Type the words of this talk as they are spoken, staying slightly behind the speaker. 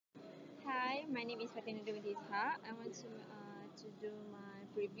my name is Fatina Isha. I want to do my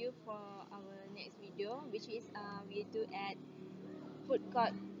preview for our next video, which is we do at food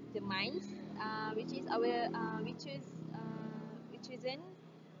court The Mines, which is which is in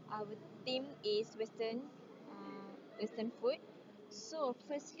our theme is Western food. So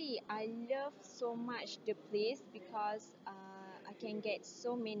firstly, I love so much the place because I can get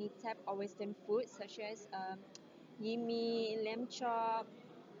so many type of Western food such as yimi, lamb chop,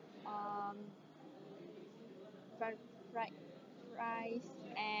 um, fried, fried rice,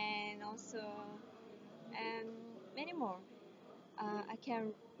 and also many more. I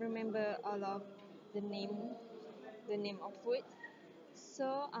can remember all of the name of food.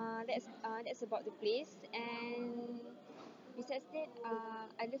 So that's about the place. And besides that,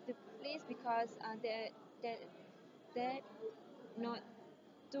 I love the place because that not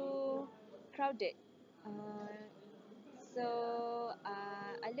too crowded.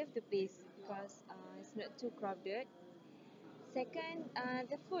 Uh, I love the place because it's not too crowded. Second,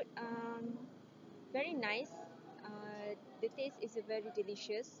 the food very nice. The taste is very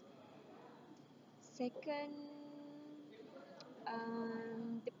delicious. Second,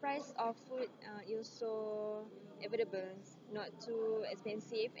 the price of food is also available, not too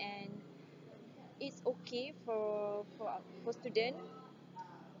expensive, and it's okay for student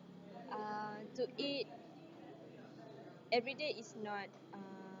to eat every day is not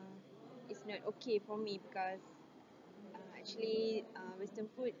okay for me because actually Western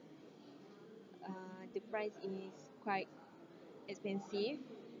food the price is quite expensive.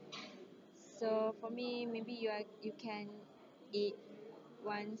 So for me, maybe you can eat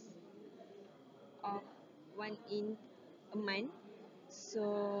once or one in a month.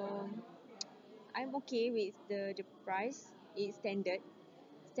 So I'm okay with the price. It's standard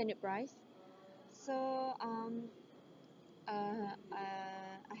price. So I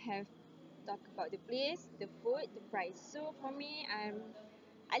have talked about the place, the food, the price. So for me,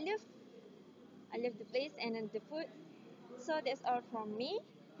 I love I love the place and the food. So that's all from me.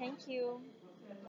 Thank you.